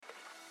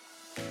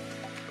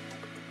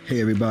Hey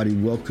everybody,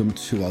 welcome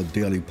to our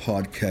daily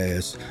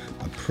podcast.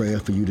 My prayer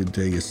for you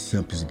today is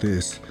simple as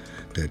this,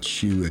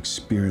 that you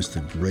experience the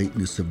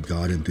greatness of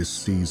God in this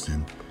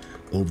season.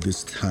 Over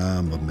this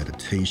time of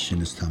meditation,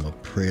 this time of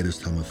prayer, this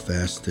time of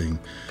fasting,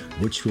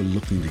 what you're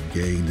looking to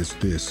gain is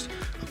this,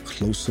 a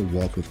closer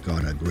walk with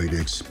God, a greater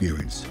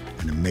experience.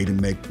 And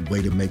the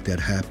way to make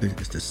that happen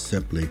is to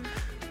simply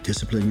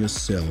discipline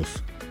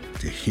yourself,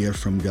 to hear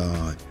from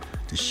God,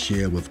 to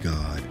share with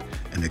God,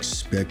 and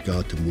expect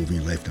God to move in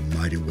your life in a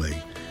mighty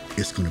way.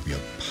 It's going to be a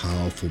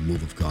powerful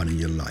move of God in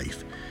your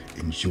life.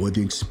 Enjoy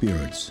the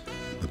experience,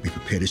 but be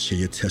prepared to share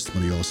your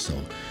testimony also.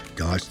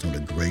 God's doing a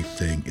great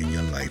thing in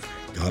your life.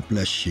 God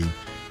bless you.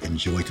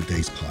 Enjoy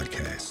today's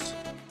podcast.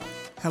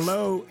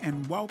 Hello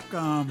and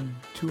welcome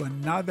to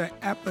another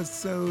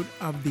episode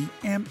of the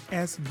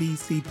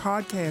MSBC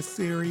podcast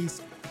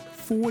series,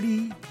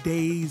 40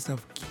 Days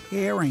of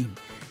Caring.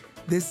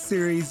 This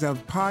series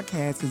of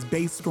podcasts is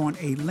based on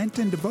a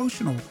Lenten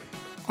devotional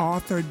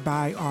authored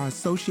by our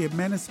associate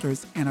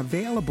ministers and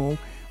available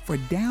for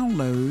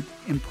download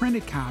in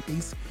printed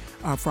copies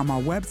from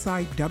our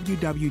website,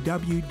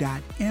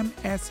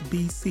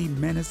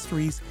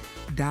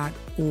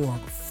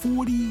 www.msbcministries.org.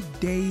 40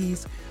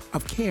 Days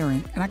of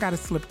Caring. And I got to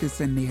slip this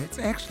in there. It's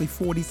actually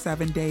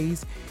 47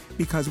 days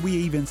because we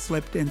even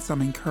slipped in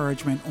some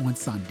encouragement on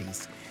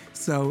Sundays.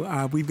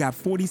 So we've got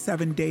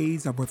 47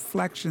 days of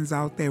reflections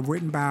out there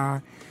written by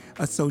our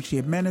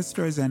associate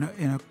ministers, and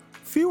a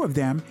few of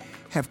them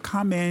have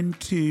come in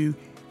to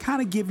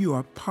kind of give you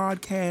a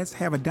podcast,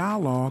 have a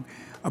dialogue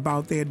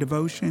about their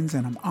devotions.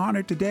 And I'm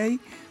honored today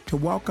to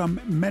welcome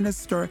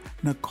Minister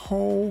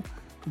Nicole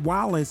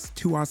Wallace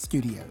to our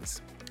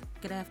studios.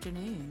 Good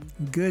afternoon.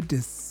 Good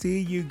to see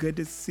you. Good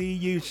to see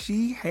you.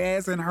 She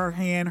has in her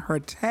hand her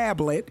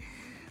tablet.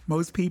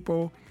 Most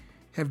people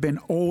have been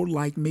old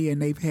like me and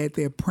they've had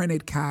their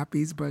printed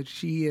copies, but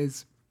she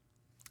is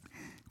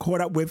caught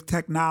up with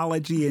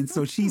technology, and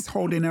so she's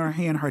holding in her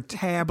hand her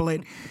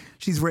tablet.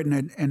 She's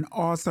written an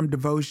awesome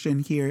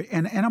devotion here,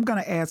 and I'm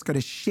going to ask her to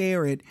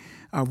share it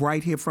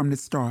right here from the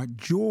start.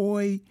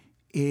 Joy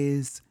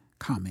is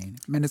coming.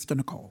 Minister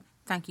Nicole.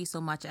 Thank you so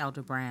much,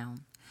 Elder Brown.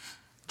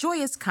 Joy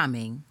is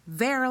coming.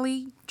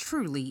 Verily,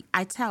 truly,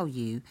 I tell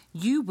you,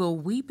 you will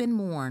weep and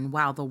mourn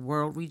while the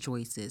world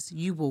rejoices.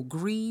 You will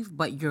grieve,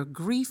 but your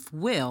grief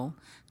will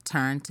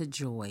turn to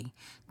joy.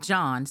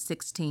 John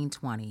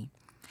 16:20.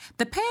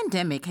 The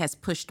pandemic has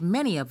pushed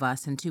many of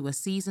us into a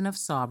season of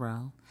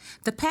sorrow.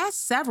 The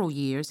past several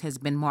years has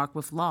been marked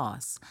with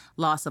loss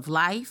of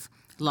life,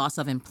 loss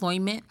of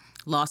employment,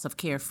 loss of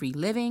carefree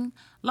living,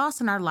 loss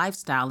in our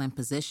lifestyle and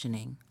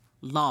positioning,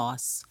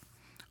 loss.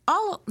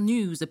 All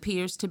news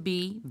appears to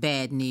be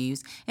bad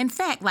news. In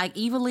fact, like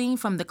Eveline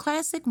from the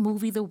classic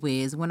movie The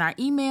Wiz, when our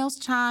emails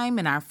chime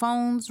and our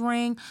phones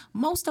ring,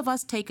 most of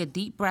us take a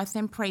deep breath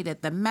and pray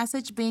that the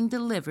message being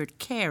delivered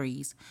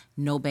carries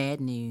no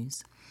bad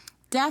news.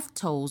 Death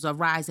tolls are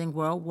rising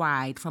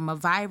worldwide from a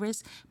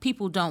virus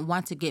people don't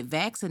want to get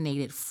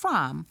vaccinated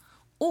from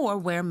or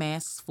wear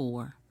masks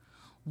for.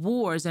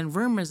 Wars and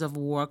rumors of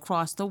war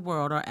across the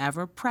world are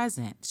ever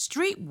present.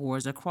 Street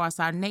wars across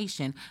our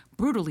nation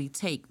brutally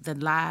take the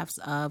lives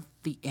of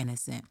the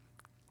innocent.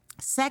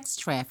 Sex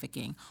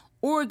trafficking,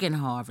 organ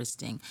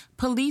harvesting,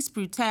 police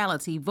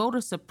brutality,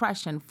 voter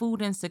suppression,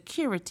 food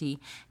insecurity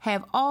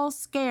have all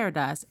scared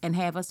us and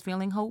have us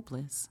feeling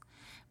hopeless.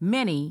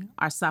 Many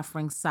are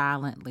suffering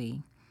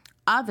silently.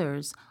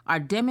 Others are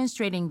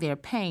demonstrating their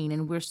pain,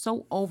 and we're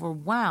so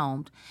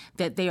overwhelmed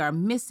that they are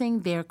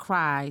missing their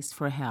cries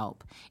for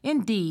help.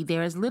 Indeed,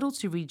 there is little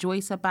to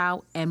rejoice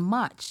about and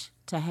much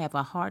to have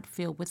a heart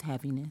filled with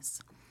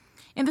heaviness.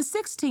 In the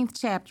 16th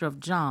chapter of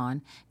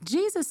John,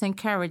 Jesus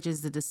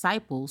encourages the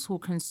disciples who are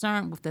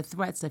concerned with the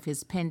threats of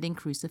his pending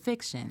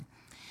crucifixion.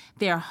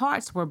 Their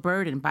hearts were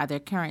burdened by their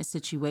current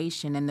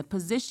situation and the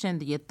position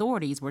the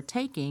authorities were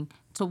taking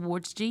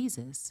towards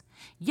Jesus.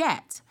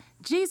 Yet,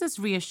 Jesus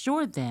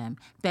reassured them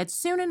that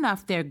soon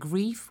enough their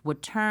grief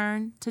would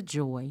turn to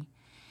joy.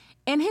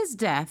 In his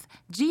death,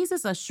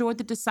 Jesus assured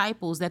the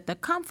disciples that the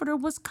Comforter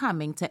was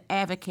coming to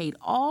advocate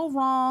all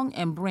wrong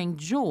and bring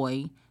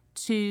joy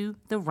to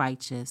the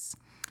righteous.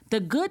 The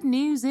good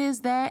news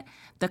is that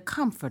the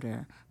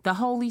Comforter, the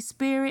Holy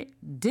Spirit,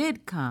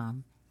 did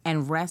come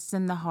and rests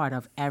in the heart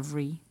of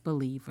every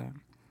believer.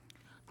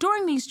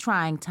 During these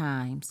trying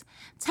times,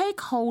 take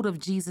hold of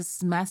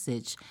Jesus'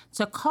 message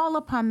to call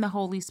upon the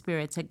Holy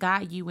Spirit to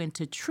guide you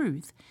into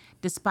truth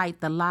despite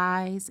the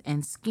lies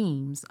and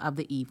schemes of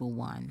the evil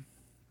one.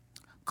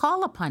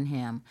 Call upon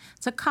him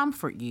to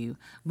comfort you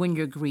when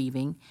you're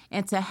grieving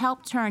and to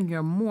help turn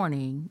your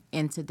mourning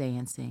into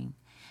dancing.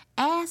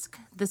 Ask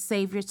the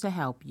Savior to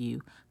help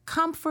you,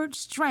 comfort,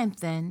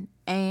 strengthen,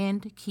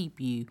 and keep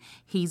you.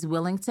 He's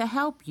willing to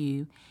help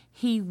you.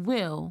 He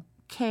will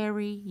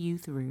carry you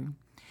through.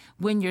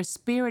 When your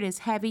spirit is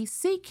heavy,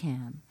 seek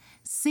him.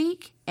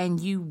 Seek and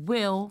you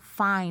will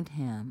find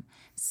him.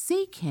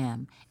 Seek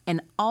him,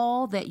 and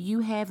all that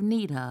you have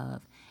need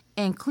of,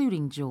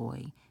 including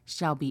joy,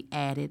 shall be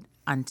added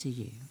unto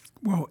you.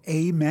 Well,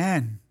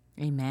 amen.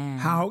 Amen.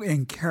 How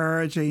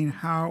encouraging,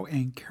 how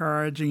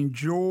encouraging.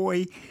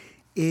 Joy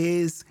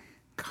is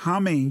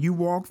coming. You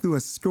walk through a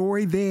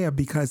story there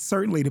because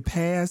certainly the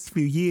past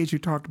few years you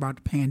talked about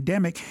the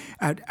pandemic.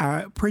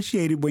 I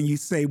appreciated when you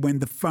say when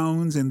the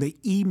phones and the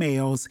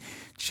emails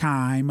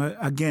chime.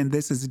 Again,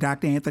 this is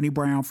Dr. Anthony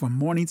Brown from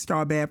Morning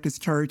Star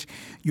Baptist Church.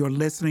 You're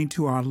listening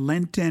to our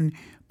Lenten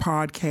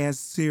podcast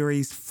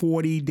series,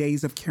 40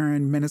 Days of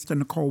Caring. Minister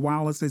Nicole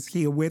Wallace is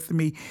here with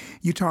me.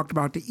 You talked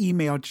about the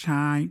email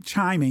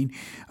chiming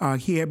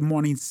here at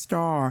Morning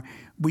Star.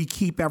 We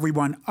keep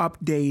everyone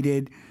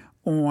updated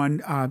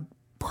on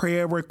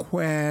prayer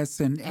requests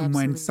and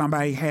when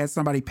somebody has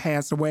somebody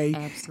pass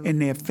away in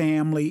their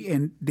family,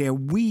 and their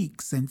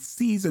weeks and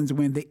seasons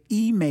when the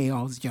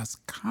emails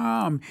just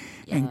come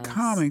and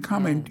come and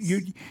come, and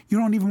you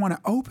don't even want to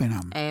open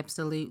them.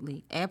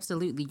 Absolutely.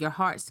 Your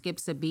heart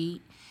skips a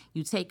beat.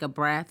 You take a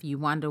breath. You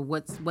wonder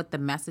what the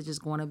message is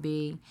going to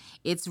be.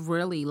 It's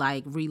really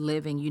like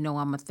reliving.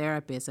 I'm a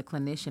therapist, a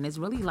clinician. It's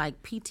really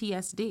like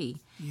PTSD,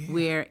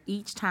 where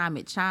each time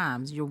it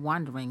chimes, you're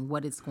wondering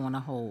what it's going to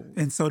hold.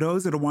 And so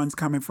those are the ones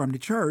coming from the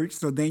church.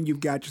 So then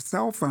you've got your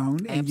cell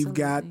phone, and you've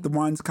got the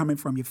ones coming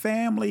from your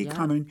family,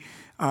 coming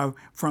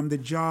from the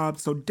job.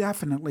 So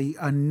definitely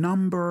a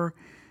number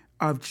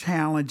of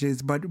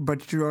challenges.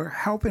 But you're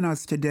helping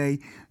us today,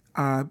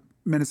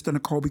 Minister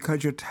Nicole,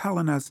 because you're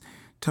telling us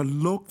to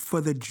look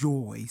for the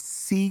joy,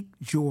 seek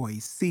joy,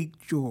 seek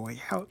joy.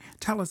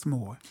 Tell us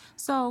more.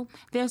 So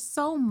there's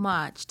so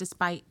much,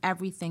 despite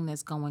everything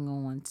that's going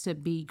on, to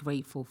be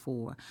grateful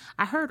for.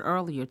 I heard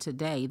earlier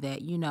today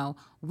that,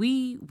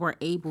 we were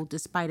able,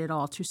 despite it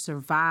all, to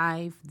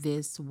survive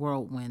this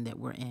whirlwind that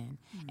we're in.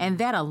 Mm-hmm. And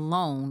that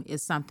alone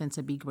is something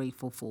to be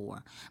grateful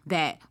for,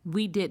 that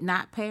we did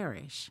not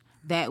perish,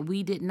 that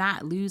we did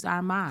not lose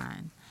our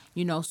mind.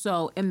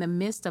 So in the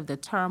midst of the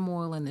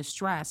turmoil and the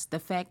stress, the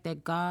fact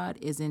that God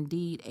is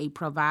indeed a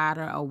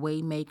provider, a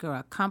way maker,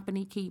 a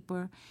company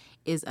keeper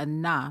is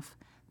enough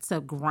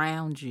to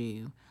ground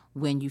you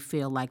when you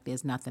feel like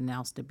there's nothing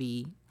else to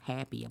be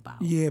happy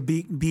about. Yeah,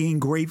 being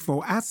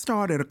grateful. I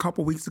started a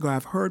couple weeks ago.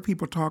 I've heard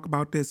people talk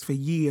about this for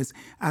years.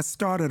 I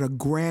started a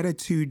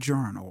gratitude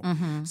journal.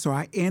 Mm-hmm. So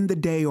I end the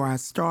day, or I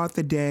start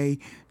the day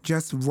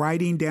just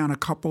writing down a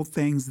couple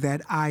things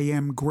that I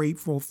am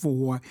grateful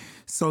for,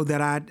 so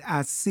that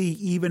I see,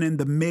 even in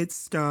the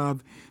midst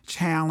of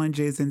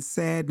challenges and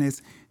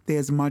sadness,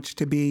 there's much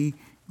to be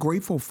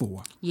grateful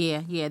for.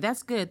 Yeah,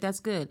 that's good.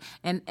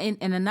 And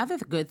another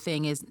good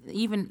thing is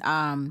even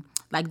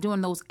like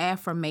doing those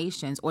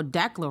affirmations or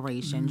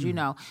declarations.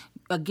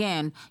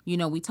 Again,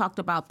 I talked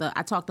about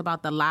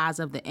the lies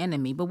of the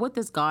enemy, but what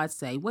does God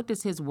say? What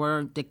does his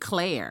word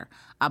declare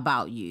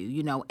about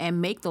you?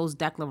 And make those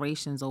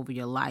declarations over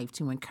your life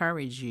to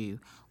encourage you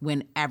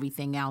when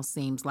everything else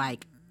seems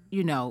like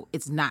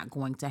it's not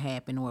going to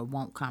happen or it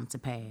won't come to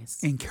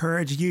pass.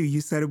 Encourage you. You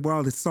said it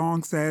well. The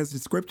song says, the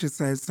scripture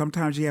says,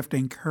 sometimes you have to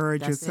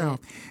encourage yourself.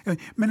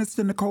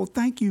 Minister Nicole,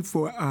 thank you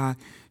for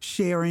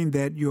sharing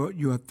that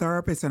you're a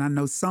therapist, and I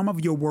know some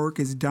of your work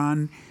is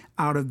done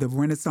out of the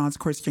Renaissance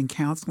Christian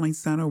Counseling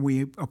Center.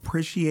 We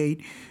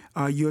appreciate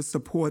your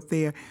support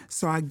there.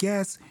 So I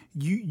guess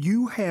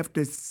you have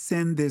to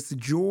send this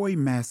joy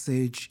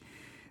message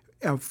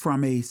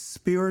from a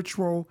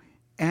spiritual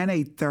and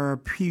a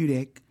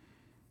therapeutic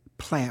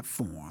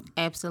platform.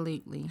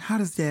 Absolutely. How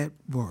does that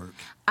work?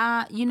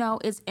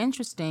 It's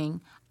interesting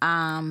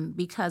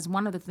because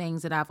one of the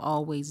things that I've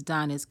always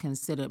done is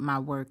considered my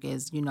work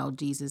as,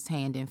 Jesus'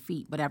 hand and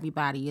feet, but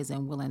everybody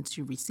isn't willing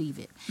to receive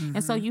it. Mm-hmm.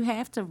 And so you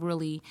have to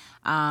really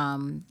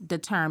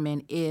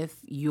determine if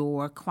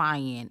your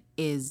client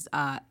is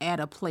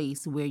at a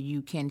place where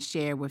you can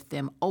share with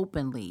them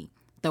openly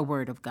the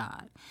Word of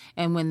God.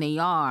 And when they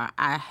are,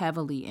 I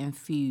heavily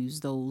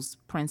infuse those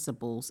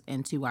principles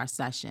into our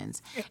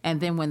sessions.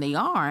 And then when they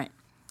aren't,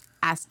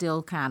 I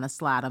still kind of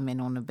slide them in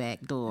on the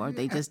back door.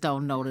 They just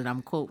don't know that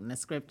I'm quoting the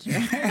scripture.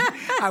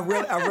 I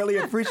really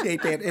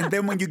appreciate that. And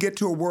then when you get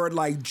to a word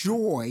like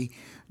joy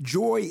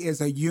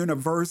is a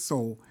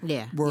universal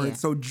word. Yeah.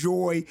 So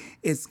joy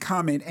is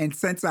coming. And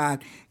since I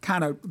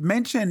kind of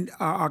mentioned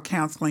our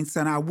counseling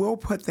center, I will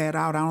put that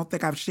out. I don't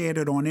think I've shared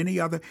it on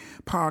any other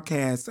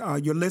podcast.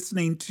 You're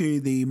listening to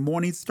the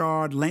Morning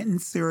Star Lenten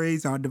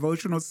series, our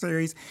devotional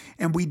series,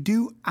 and we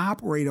do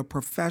operate a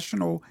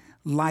professional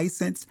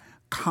license,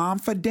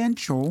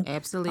 confidential.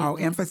 Absolutely. I'll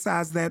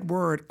emphasize that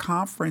word,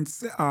 counseling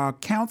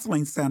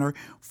center,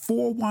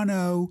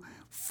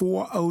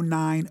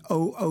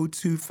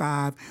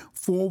 410-409-0025,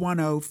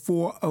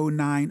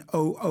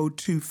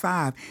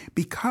 410-409-0025,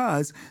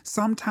 because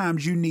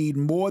sometimes you need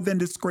more than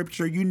the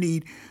scripture. You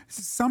need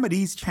some of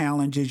these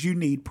challenges. You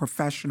need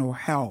professional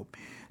help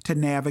to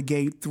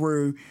navigate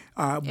through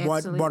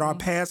what our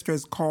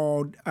pastors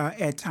called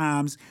at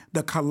times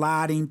the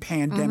colliding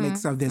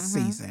pandemics of this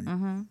season.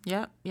 Mm-hmm.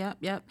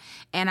 Yep.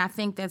 And I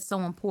think that's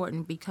so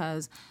important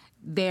because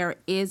there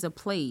is a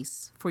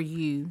place for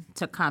you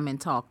to come and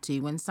talk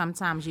to. And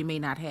sometimes you may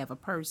not have a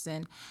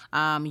person,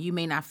 you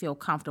may not feel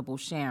comfortable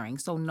sharing.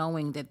 So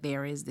knowing that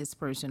there is this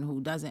person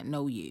who doesn't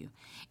know you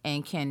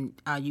and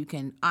you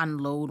can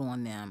unload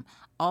on them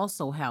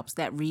also helps.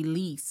 That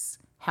release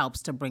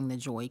helps to bring the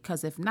joy,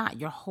 because if not,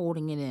 you're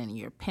holding it in,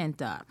 you're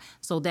pent up.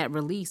 So that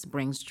release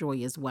brings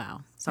joy as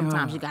well.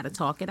 Sometimes you got to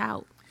talk it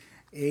out.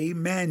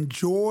 Amen.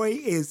 Joy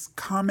is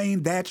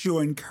coming. That's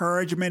your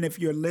encouragement. If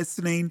you're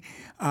listening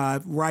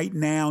right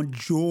now,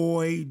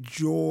 joy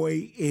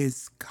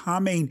is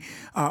coming.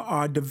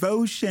 Our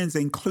devotions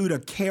include a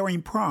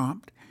caring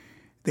prompt.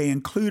 They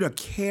include a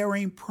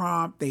caring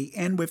prompt. They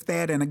end with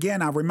that. And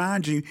again, I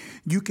remind you,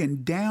 you can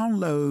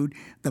download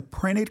the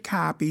printed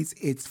copies.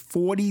 It's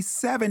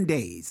 47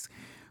 days,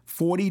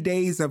 40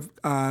 days of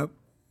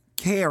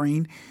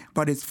caring,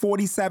 but it's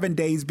 47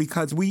 days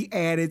because we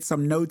added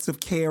some notes of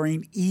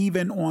caring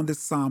even on the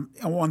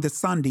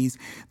Sundays.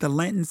 The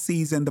Lenten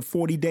season, the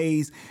 40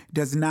 days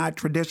does not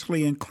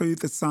traditionally include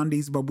the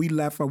Sundays, but we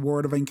left a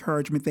word of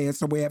encouragement there,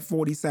 so we're at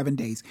 47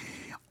 days.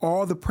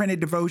 All the printed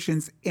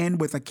devotions end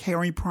with a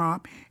caring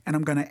prompt, and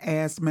I'm going to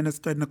ask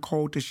Minister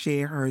Nicole to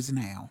share hers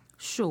now.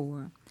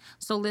 Sure.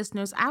 So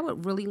listeners, I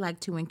would really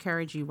like to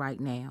encourage you right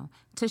now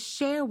to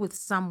share with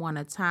someone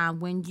a time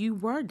when you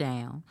were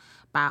down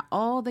by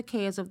all the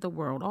cares of the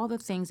world, all the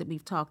things that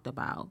we've talked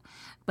about,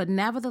 but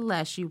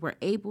nevertheless you were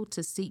able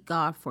to seek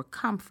God for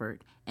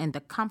comfort, and the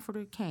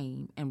Comforter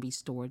came and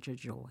restored your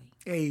joy.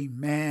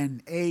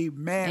 Amen.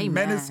 Amen.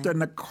 Minister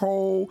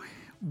Nicole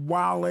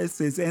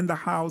Wallace is in the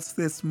house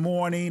this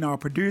morning. Our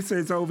producer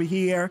is over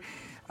here.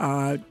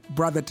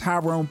 Brother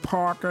Tyrone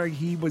Parker,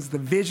 he was the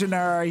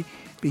visionary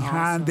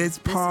behind this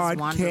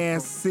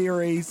podcast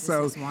series.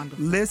 So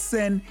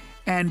listen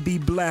and be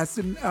blessed.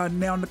 And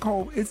now,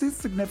 Nicole, is it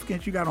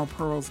significant you got on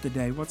pearls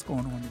today? What's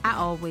going on today? I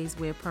always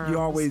wear pearls. You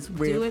always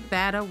wear. Do it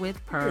better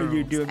with pearls.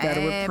 You do it better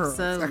with pearls.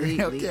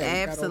 Absolutely.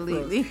 Okay,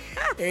 absolutely.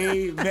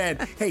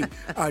 Amen. Hey,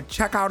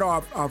 check out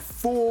our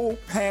full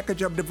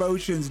package of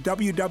devotions,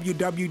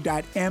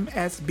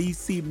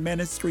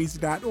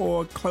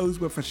 www.msbcministries.org. Close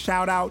with a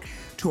shout out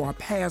to our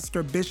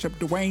pastor, Bishop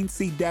Dwayne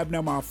C.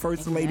 Debnam, our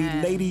First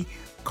Lady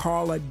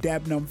Carla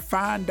Debnam.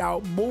 Find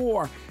out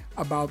more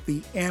about the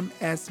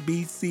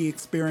MSBC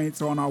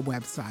experience on our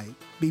website.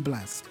 Be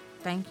blessed.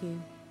 Thank you.